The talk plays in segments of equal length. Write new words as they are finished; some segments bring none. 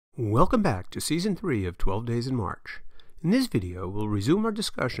Welcome back to Season 3 of 12 Days in March. In this video, we'll resume our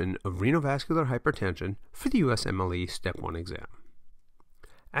discussion of renovascular hypertension for the USMLE Step 1 exam.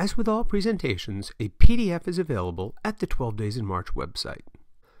 As with all presentations, a PDF is available at the 12 Days in March website.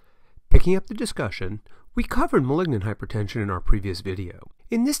 Picking up the discussion, we covered malignant hypertension in our previous video.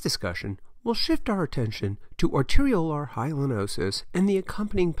 In this discussion, we'll shift our attention to arteriolar hyalinosis and the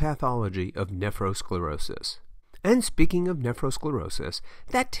accompanying pathology of nephrosclerosis. And speaking of nephrosclerosis,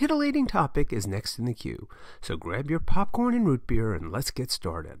 that titillating topic is next in the queue, so grab your popcorn and root beer and let's get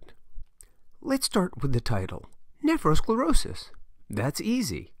started. Let's start with the title, Nephrosclerosis. That's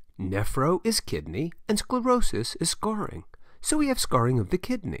easy. Nephro is kidney and sclerosis is scarring, so we have scarring of the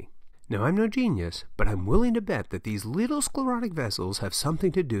kidney. Now I'm no genius, but I'm willing to bet that these little sclerotic vessels have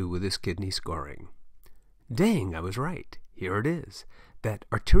something to do with this kidney scarring. Dang, I was right. Here it is. That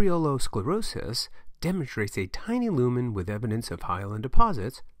arteriolosclerosis demonstrates a tiny lumen with evidence of hyaline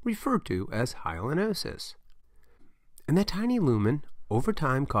deposits, referred to as hyalinosis. And that tiny lumen, over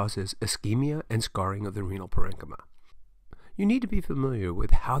time, causes ischemia and scarring of the renal parenchyma. You need to be familiar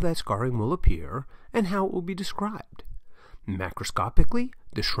with how that scarring will appear and how it will be described. Macroscopically,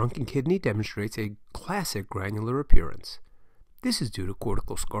 the shrunken kidney demonstrates a classic granular appearance. This is due to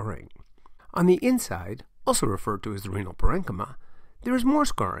cortical scarring. On the inside, also referred to as the renal parenchyma, there is more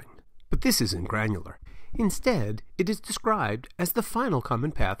scarring, but this isn't granular. Instead, it is described as the final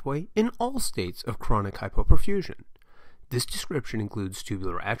common pathway in all states of chronic hypoperfusion. This description includes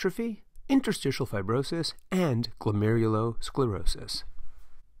tubular atrophy, interstitial fibrosis, and glomerulosclerosis.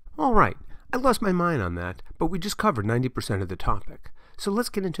 All right, I lost my mind on that, but we just covered 90% of the topic, so let's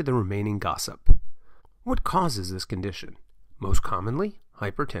get into the remaining gossip. What causes this condition? Most commonly,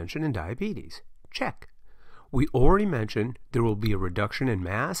 hypertension and diabetes. Check. We already mentioned there will be a reduction in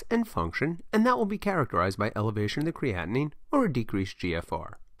mass and function, and that will be characterized by elevation of the creatinine or a decreased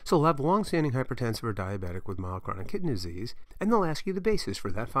GFR. So we'll have long-standing hypertensive or diabetic with mild chronic kidney disease, and they'll ask you the basis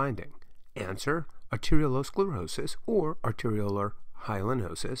for that finding. Answer, arteriolosclerosis or arteriolar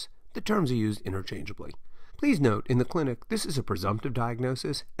hyalinosis. The terms are used interchangeably. Please note, in the clinic, this is a presumptive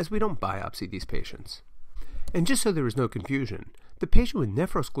diagnosis as we don't biopsy these patients. And just so there is no confusion, the patient with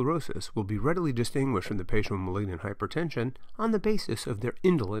nephrosclerosis will be readily distinguished from the patient with malignant hypertension on the basis of their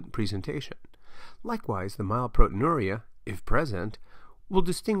indolent presentation. Likewise, the mild proteinuria, if present, will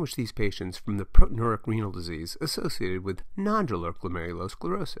distinguish these patients from the proteinuric renal disease associated with nodular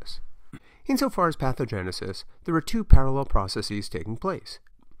glomerulosclerosis. Insofar as pathogenesis, there are two parallel processes taking place.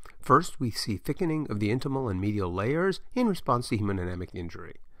 First, we see thickening of the intimal and medial layers in response to hemodynamic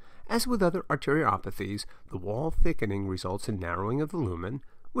injury. As with other arteriopathies, the wall thickening results in narrowing of the lumen,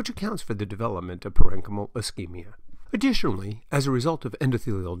 which accounts for the development of parenchymal ischemia. Additionally, as a result of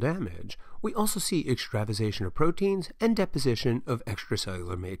endothelial damage, we also see extravasation of proteins and deposition of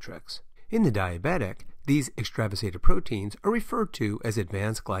extracellular matrix. In the diabetic, these extravasated proteins are referred to as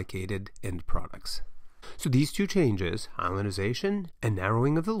advanced glycated end products. So these two changes, hyalinization and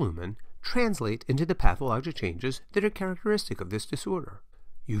narrowing of the lumen, translate into the pathologic changes that are characteristic of this disorder.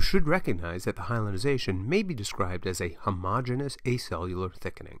 You should recognize that the hyalinization may be described as a homogeneous acellular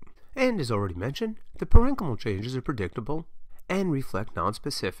thickening. And as already mentioned, the parenchymal changes are predictable and reflect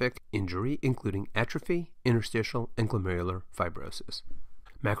nonspecific injury including atrophy, interstitial, and glomerular fibrosis.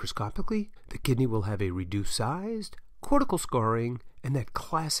 Macroscopically, the kidney will have a reduced sized, cortical scarring, and that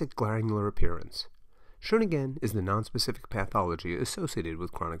classic granular appearance. Shown again is the nonspecific pathology associated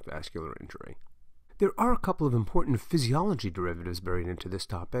with chronic vascular injury. There are a couple of important physiology derivatives buried into this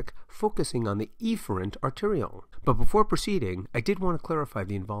topic, focusing on the efferent arteriole. But before proceeding, I did want to clarify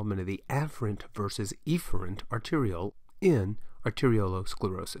the involvement of the afferent versus efferent arteriole in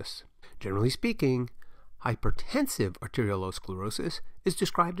arteriolosclerosis. Generally speaking, hypertensive arteriolosclerosis is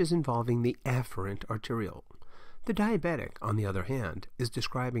described as involving the afferent arteriole. The diabetic, on the other hand, is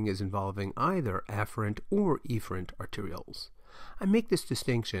describing as involving either afferent or efferent arterioles. I make this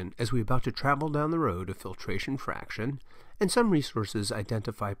distinction as we're about to travel down the road of filtration fraction, and some resources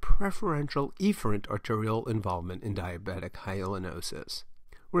identify preferential efferent arteriole involvement in diabetic hyalinosis.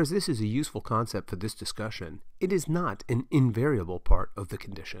 Whereas this is a useful concept for this discussion, it is not an invariable part of the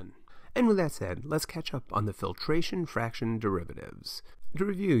condition. And with that said, let's catch up on the filtration fraction derivatives. To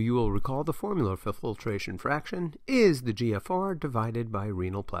review, you will recall the formula for filtration fraction is the GFR divided by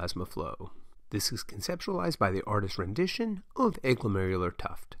renal plasma flow. This is conceptualized by the artist's rendition of a glomerular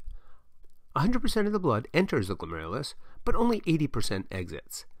tuft. 100% of the blood enters the glomerulus, but only 80%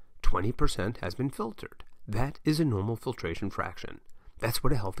 exits. 20% has been filtered. That is a normal filtration fraction. That's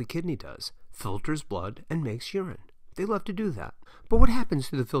what a healthy kidney does. Filters blood and makes urine. They love to do that. But what happens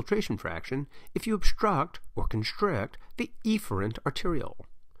to the filtration fraction if you obstruct or constrict the efferent arteriole?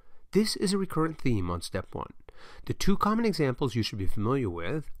 This is a recurrent theme on Step 1. The two common examples you should be familiar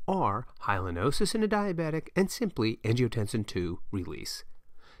with are hyalinosis in a diabetic and simply angiotensin II release.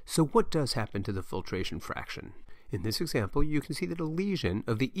 So what does happen to the filtration fraction? In this example, you can see that a lesion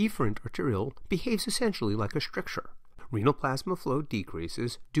of the efferent arteriole behaves essentially like a stricture. Renal plasma flow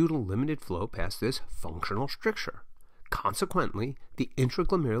decreases due to limited flow past this functional stricture. Consequently, the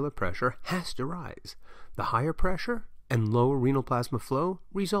intraglomerular pressure has to rise. The higher pressure and lower renal plasma flow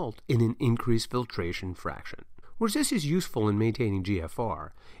result in an increased filtration fraction. Whereas this is useful in maintaining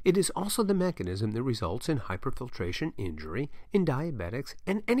GFR, it is also the mechanism that results in hyperfiltration injury in diabetics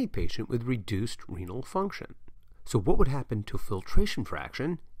and any patient with reduced renal function. So what would happen to filtration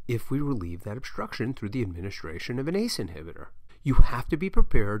fraction if we relieve that obstruction through the administration of an ACE inhibitor? You have to be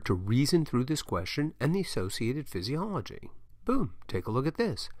prepared to reason through this question and the associated physiology. Boom, take a look at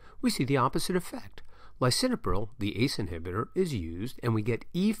this. We see the opposite effect. Lisinopril, the ACE inhibitor, is used and we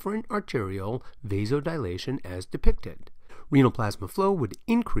get efferent arteriole vasodilation as depicted. Renal plasma flow would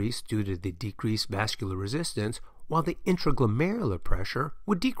increase due to the decreased vascular resistance, while the intraglomerular pressure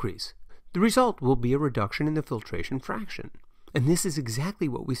would decrease. The result will be a reduction in the filtration fraction. And this is exactly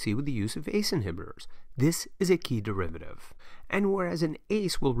what we see with the use of ACE inhibitors. This is a key derivative. And whereas an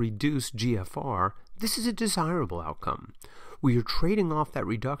ACE will reduce GFR, this is a desirable outcome. We are trading off that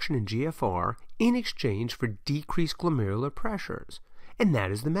reduction in GFR in exchange for decreased glomerular pressures. And that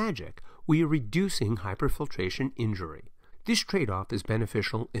is the magic. We are reducing hyperfiltration injury. This trade-off is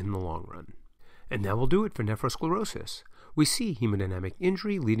beneficial in the long run. And that will do it for nephrosclerosis. We see hemodynamic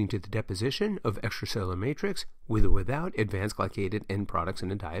injury leading to the deposition of extracellular matrix with or without advanced glycated end products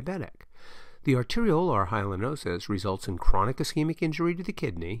in a diabetic. The arteriolar hyalinosis results in chronic ischemic injury to the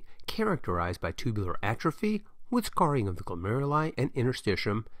kidney, characterized by tubular atrophy with scarring of the glomeruli and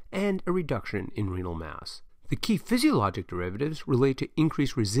interstitium and a reduction in renal mass. The key physiologic derivatives relate to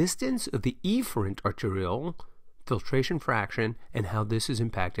increased resistance of the efferent arteriole, filtration fraction, and how this is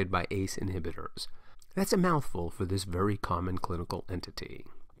impacted by ACE inhibitors. That's a mouthful for this very common clinical entity.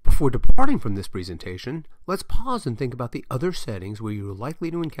 Before departing from this presentation, let's pause and think about the other settings where you're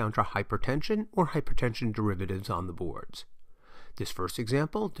likely to encounter hypertension or hypertension derivatives on the boards. This first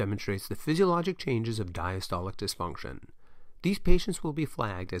example demonstrates the physiologic changes of diastolic dysfunction. These patients will be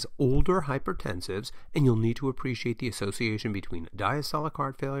flagged as older hypertensives, and you'll need to appreciate the association between diastolic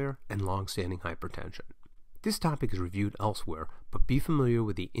heart failure and long-standing hypertension. This topic is reviewed elsewhere, but be familiar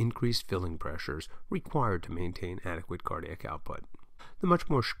with the increased filling pressures required to maintain adequate cardiac output. The much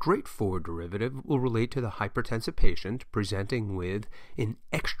more straightforward derivative will relate to the hypertensive patient presenting with an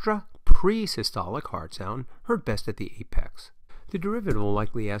extra pre-systolic heart sound heard best at the apex. The derivative will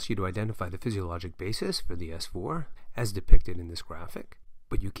likely ask you to identify the physiologic basis for the S4, as depicted in this graphic,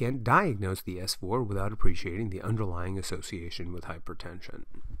 but you can't diagnose the S4 without appreciating the underlying association with hypertension.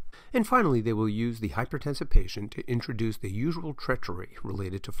 And finally, they will use the hypertensive patient to introduce the usual treachery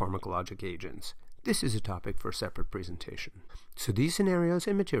related to pharmacologic agents. This is a topic for a separate presentation. So these scenarios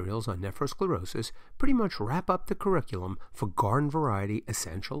and materials on nephrosclerosis pretty much wrap up the curriculum for garden variety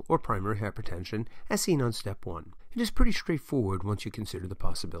essential or primary hypertension as seen on Step 1. It is pretty straightforward once you consider the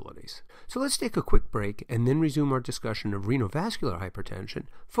possibilities. So let's take a quick break and then resume our discussion of renovascular hypertension,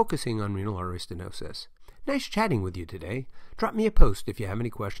 focusing on renal artery stenosis. Nice chatting with you today. Drop me a post if you have any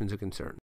questions or concerns.